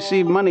 and they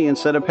receive money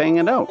instead of paying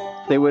it out.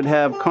 They would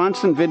have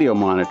constant video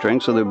monitoring,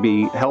 so there'd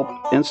be help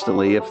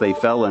instantly if they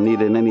fell or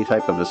needed any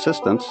type of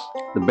assistance.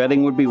 The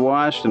bedding would be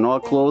washed and all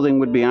clothing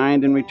would be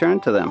ironed and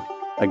returned to them.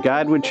 A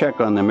guide would check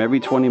on them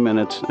every 20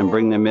 minutes and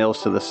bring their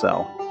meals to the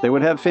cell. They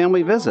would have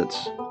family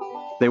visits.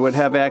 They would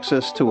have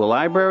access to a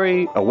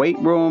library, a weight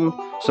room,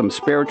 some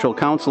spiritual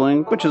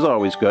counseling, which is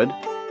always good,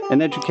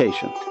 and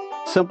education.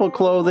 Simple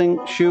clothing,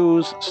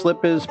 shoes,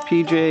 slippers,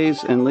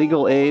 PJs, and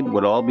legal aid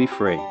would all be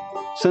free.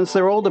 Since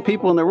there are older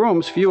people in the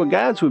rooms, fewer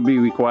guards would be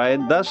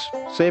required, thus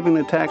saving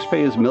the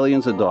taxpayers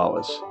millions of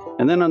dollars.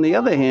 And then on the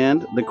other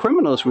hand, the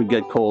criminals would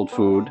get cold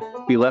food,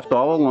 be left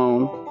all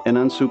alone, and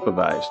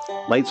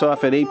unsupervised. Lights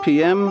off at 8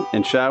 p.m.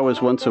 and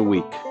showers once a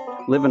week.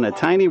 Live in a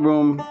tiny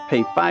room,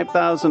 pay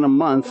 $5,000 a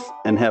month,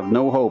 and have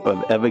no hope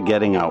of ever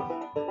getting out.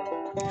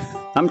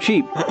 I'm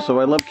cheap, so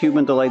I love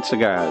Cuban Delight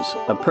Cigars.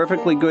 A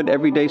perfectly good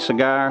everyday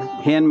cigar,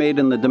 handmade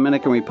in the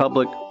Dominican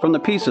Republic from the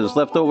pieces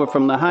left over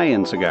from the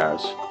high-end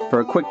cigars.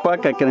 For a quick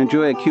buck, I can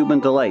enjoy a Cuban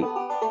Delight.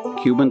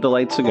 Cuban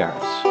Delight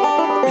Cigars.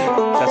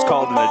 That's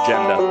called an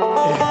agenda.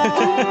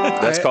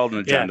 That's called an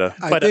agenda.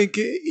 I think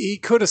he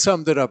could have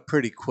summed it up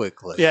pretty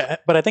quickly. Yeah,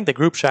 but I think the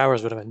group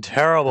showers would have been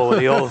terrible with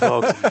the old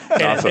folks.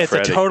 And it's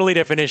a totally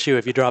different issue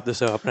if you drop the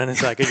soap. And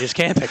it's like, you just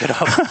can't pick it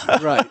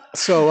up. Right.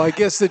 So I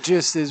guess the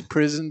gist is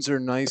prisons are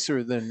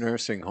nicer than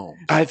nursing homes.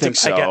 I think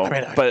so.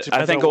 But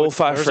I think Old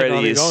Fart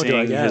Freddy is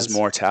seeing his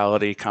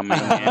mortality coming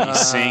in. He's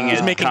seeing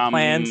it making come.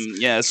 plans.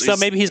 Yes. So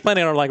maybe he's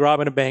planning on like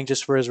robbing a bank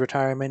just for his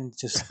retirement.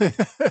 Just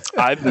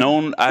I've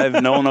known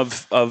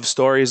of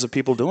stories of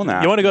people doing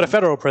that. You want to go to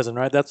federal prison,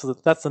 right? That's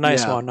the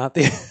nice one, not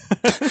the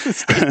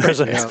state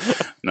prison.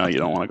 No, you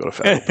don't want to go to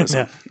federal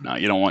prison. No,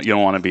 you don't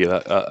want to be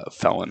a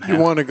felon. You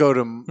want to go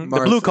to the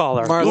blue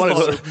collar.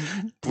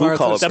 Blue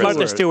collar. That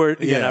Martha Stewart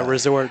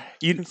resort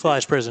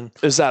 / prison.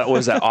 Was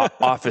that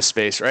Office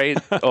Space, right?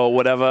 Or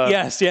whatever.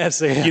 Yes.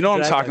 You know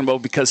what I'm talking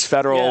about, because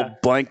federal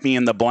blank me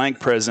in the blank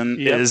prison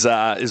is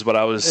what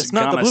I was. It's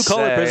not the blue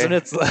collar prison.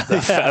 It's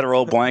the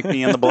federal blank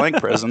me in the blank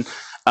prison.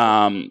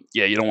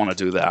 You don't want to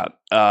do that.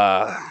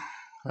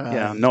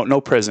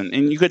 No prison.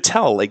 And you could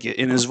tell, like,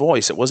 in his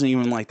voice, it wasn't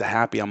even like the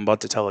happy, I'm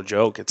about to tell a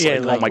joke. It's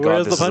like, oh my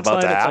God, this is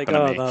about to happen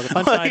to me. The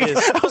punchline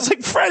is, I was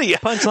like, Freddie,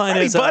 punchline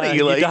is, buddy,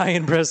 you die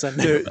in prison.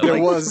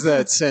 There was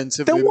that sense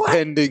of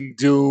impending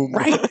doom.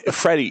 Right.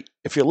 Freddie,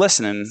 if you're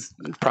listening,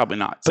 probably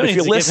not. But if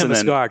you're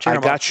listening, I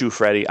got you,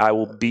 Freddie. I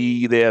will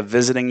be there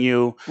visiting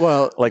you,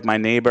 like my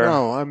neighbor.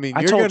 No, I mean,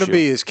 you're going to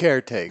be his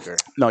caretaker.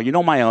 No, you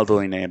know my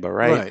elderly neighbor,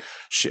 right?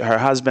 Her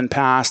husband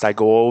passed. I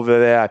go over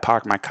there. I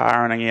park my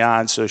car in a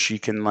yard so she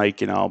can,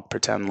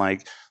 pretend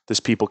like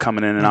there's people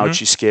coming in and out.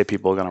 She's scared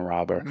people are going to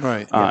rob her.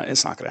 Right.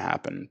 It's not going to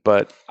happen.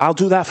 But I'll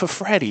do that for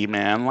Freddie,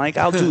 man. Like,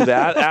 I'll do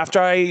that after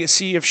I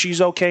see if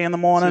she's okay in the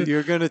morning. So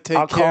you're going to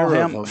take care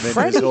of him in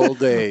his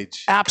old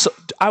age.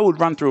 Absolutely. I would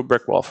run through a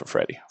brick wall for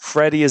Freddie.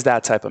 Freddie is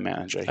that type of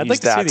manager. He's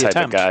that type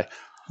of guy.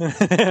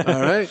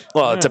 All right.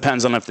 Well, it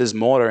depends on if there's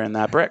mortar in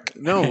that brick.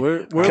 No,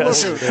 we're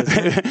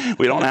looking.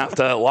 We don't have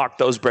to lock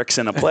those bricks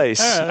into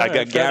place. I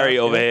got Gary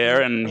over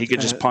here, and he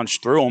could just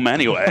punch through them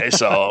anyway.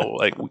 So,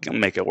 like, we can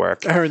make it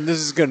work. Aaron, this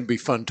is going to be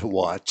fun to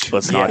watch.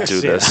 Let's not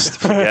do this.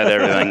 Forget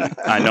everything.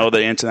 I know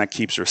the internet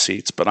keeps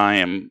receipts, but I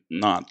am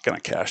not going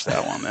to cash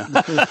that one there.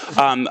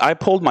 I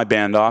pulled my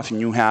band off, and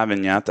you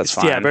haven't yet. That's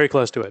fine. Yeah, very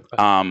close to it.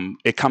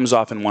 It comes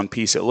off in one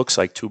piece. It looks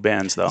like two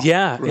bands, though.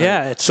 Yeah,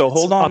 yeah. So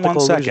hold on one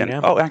second. Illusion,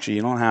 yeah. Oh, actually,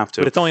 you don't have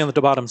to. But it's only on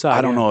the bottom side.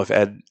 I don't know if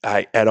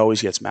Ed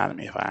always gets mad at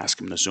me if I ask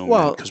him to zoom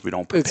in because we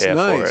don't prepare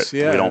for it.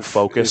 Yeah, we don't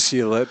focus. If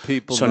you let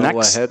people so know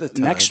ahead of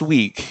time. Next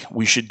week,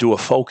 we should do a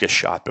focus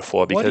shot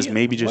before because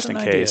maybe just in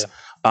case.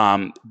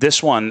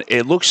 This one,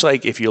 it looks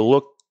like if you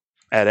look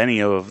at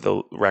any of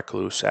the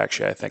Recluse,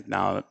 actually, I think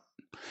now,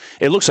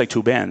 it looks like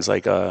two bands,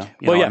 like a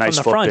nice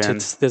from the front,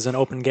 band. there's an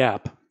open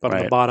gap, but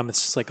on the bottom,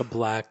 it's just like a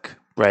black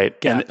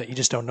gap that you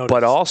just don't notice.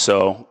 But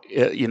also,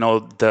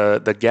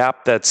 the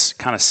gap that's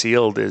kind of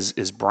sealed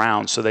is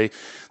brown, so they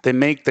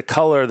make the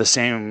color the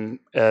same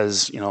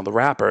as the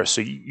wrapper. So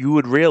you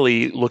would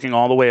really, looking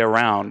all the way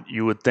around,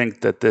 you would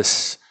think that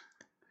this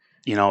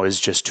is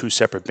just two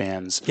separate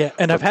bands. Yeah,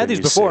 and I've had these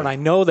before, and I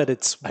know that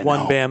it's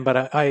one band,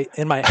 but I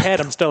in my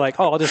head, I'm still like,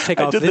 I'll just take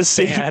off this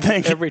band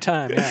every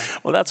time. Yeah.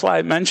 Well, that's why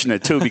I mentioned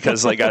it, too,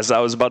 because as I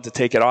was about to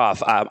take it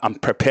off, I'm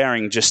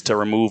preparing just to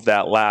remove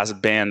that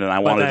last band, and I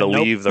wanted to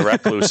leave the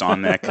Recluse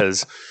on there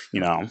because,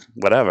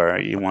 whatever,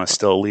 you want to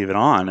still leave it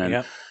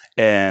on.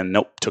 And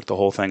nope, took the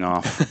whole thing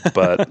off.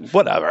 But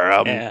whatever,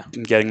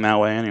 I'm getting that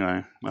way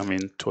anyway. I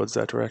mean, towards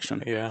that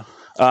direction. Yeah.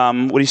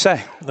 What do you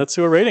say? Let's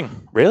do a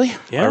rating. Really?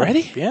 Yeah.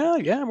 Already?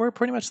 Yeah, we're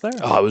pretty much there.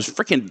 Oh, it was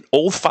freaking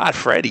old fart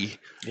Freddy.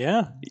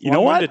 Yeah. You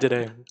know what?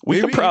 Today.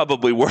 We could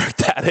probably work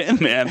that in,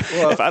 man.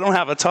 If I don't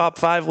have a top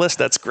 5 list,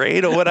 that's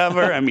great or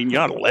whatever. I mean,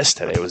 your list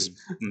today was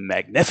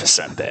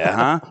magnificent there,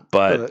 huh?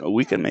 But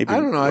we can maybe. I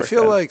don't know. I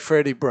feel like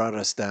Freddie brought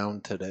us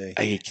down today.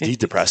 He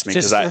depressed me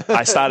because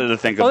I started to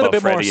think about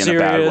Freddie in a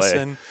bad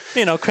way.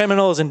 And,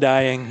 criminals and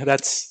dying.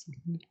 That's,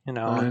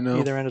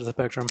 either end of the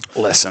spectrum.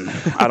 Listen,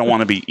 I don't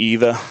want to be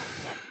either.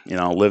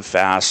 Live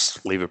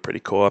fast, leave a pretty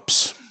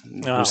corpse.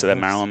 Who said that?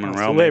 Marilyn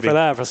Monroe? Too late for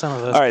that for some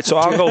of us. All right, so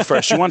I'll go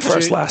first. You went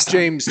first last time.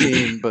 James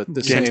Dean, but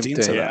the James same Dean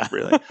thing. said that,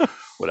 really.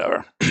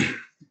 Whatever.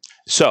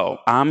 So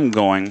I'm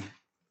going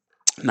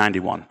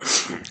 91.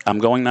 I'm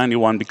going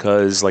 91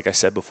 because, like I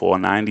said before,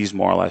 90's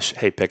more or less,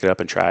 hey, pick it up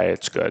and try it.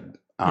 It's good.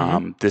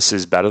 This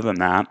is better than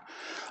that.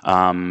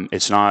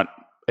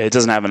 It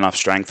doesn't have enough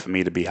strength for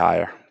me to be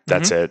higher.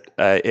 That's it.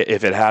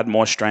 If it had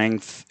more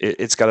strength,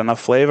 it's got enough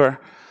flavor.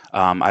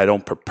 I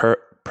don't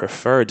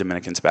prefer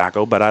Dominican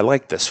tobacco, but I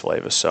like this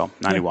flavor, so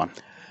 91.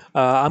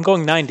 I'm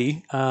going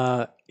 90.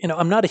 I'm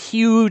not a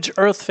huge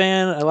earth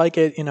fan. I like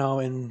it,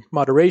 in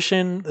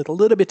moderation. It's a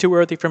little bit too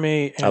earthy for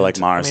me. And, I like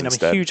Mars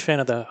instead. I'm a huge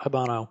fan of the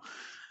Habano.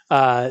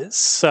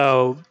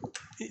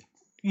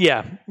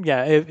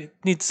 It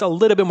needs a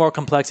little bit more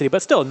complexity,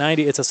 but still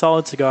 90. It's a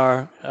solid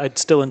cigar. I'd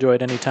still enjoy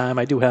it anytime.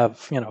 I do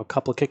have, a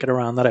couple kick it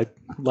around that I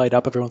light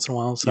up every once in a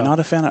while. So. You're not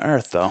a fan of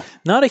earth, though.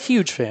 Not a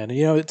huge fan. I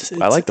like the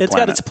planet. It's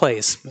got its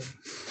place.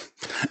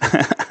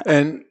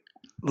 And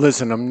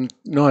listen, I'm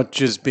not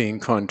just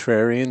being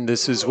contrarian.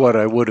 This is what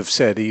I would have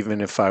said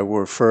even if I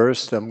were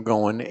first. I'm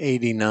going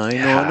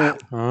 89 on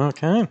it.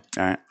 Okay. All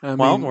right. I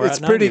mean, it's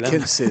pretty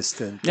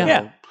consistent.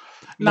 Yeah.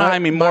 No, I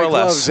mean, more or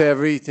less. Loves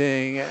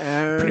everything.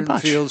 Aaron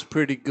feels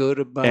pretty good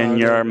about it. And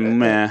you're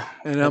meh.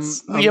 And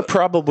you're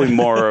probably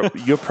more.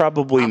 You're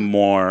probably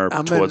more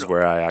towards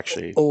where I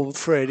actually. Old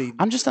Freddie.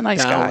 I'm just a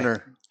nice downer.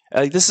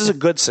 guy. This is a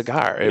good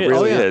cigar. It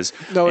really is.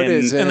 No, it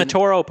is. And the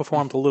Toro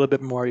performed a little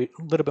bit more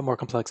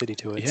complexity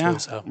to it too.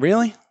 So.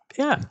 Really?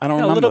 Yeah, I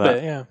don't remember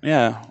that.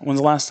 Yeah. When's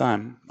the last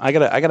time? I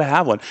gotta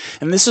have one.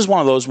 And this is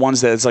one of those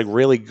ones that is like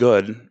really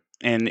good.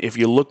 And if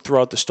you look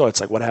throughout the store,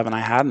 it's like, what haven't I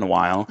had in a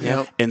while?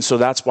 Yep. And so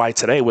that's why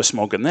today we're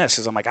smoking this,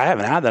 because I'm like, I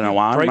haven't had that in a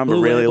while. I remember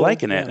really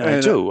liking it. And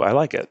I do. I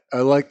like it. I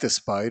like the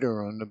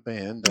spider on the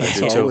band.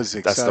 That's always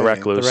exciting. That's the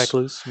Recluse. The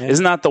Recluse. Yeah.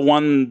 Isn't that the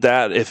one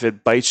that if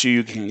it bites you,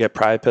 you can get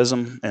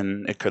priapism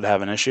and it could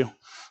have an issue?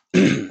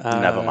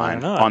 Never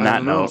mind. On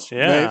that note,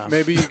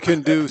 maybe you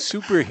can do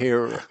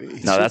superhero.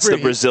 No, that's the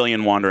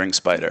Brazilian wandering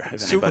spider.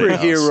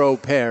 Superhero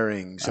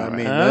pairings. I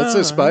mean, that's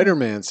a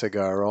Spider-Man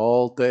cigar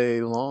all day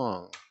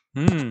long.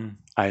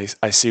 I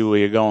see where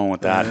you're going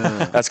with that.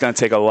 Yeah. That's going to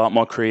take a lot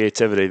more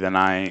creativity than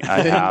I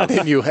have.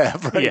 Than you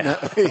have right now.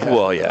 Yeah.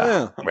 Well,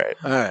 right.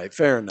 All right,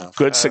 fair enough.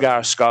 Good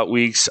cigar, Scott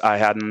Weeks. I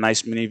had a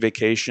nice mini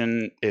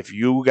vacation. If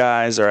you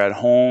guys are at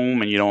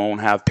home and you don't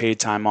have paid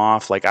time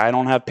off, like I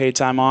don't have paid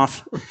time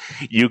off,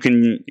 you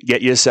can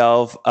get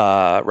yourself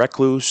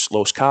Recluse,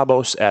 Los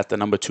Cabos at the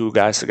number 2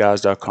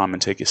 guyscigars.com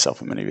and take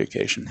yourself a mini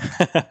vacation.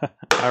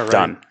 All right.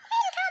 Done.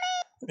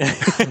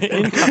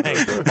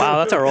 Incoming. Wow,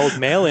 that's our old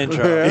mail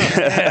intro.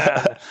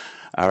 Yeah.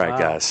 All right,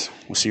 guys.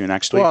 We'll see you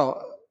next week.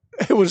 Well,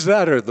 it was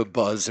that or the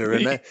buzzer,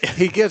 and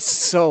he gets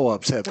so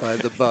upset by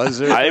the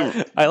buzzer.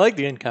 I like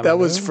the incoming. That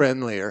was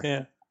friendlier.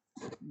 Yeah.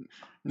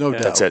 No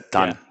doubt. That's it.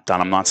 Done. Yeah.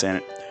 Done. I'm not saying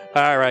it.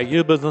 All right,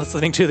 you've been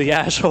listening to The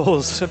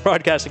Ashholes,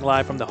 broadcasting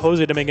live from the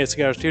Jose Dominguez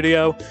Cigar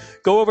Studio.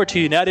 Go over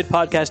to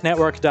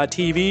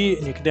UnitedPodcastNetwork.tv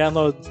and you can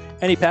download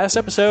any past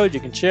episode, you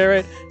can share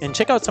it, and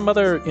check out some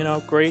other,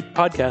 great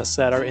podcasts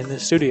that are in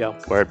this studio.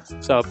 Word.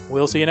 So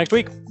we'll see you next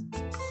week.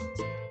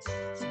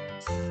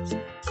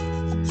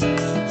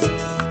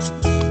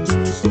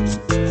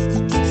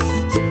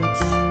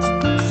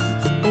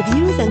 The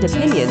views and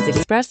opinions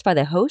expressed by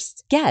the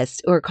hosts,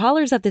 guests, or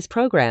callers of this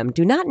program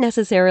do not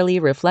necessarily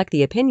reflect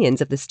the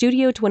opinions of the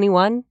Studio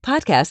 21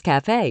 Podcast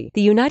Cafe,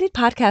 the United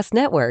Podcast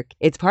Network,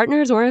 its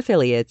partners, or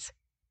affiliates.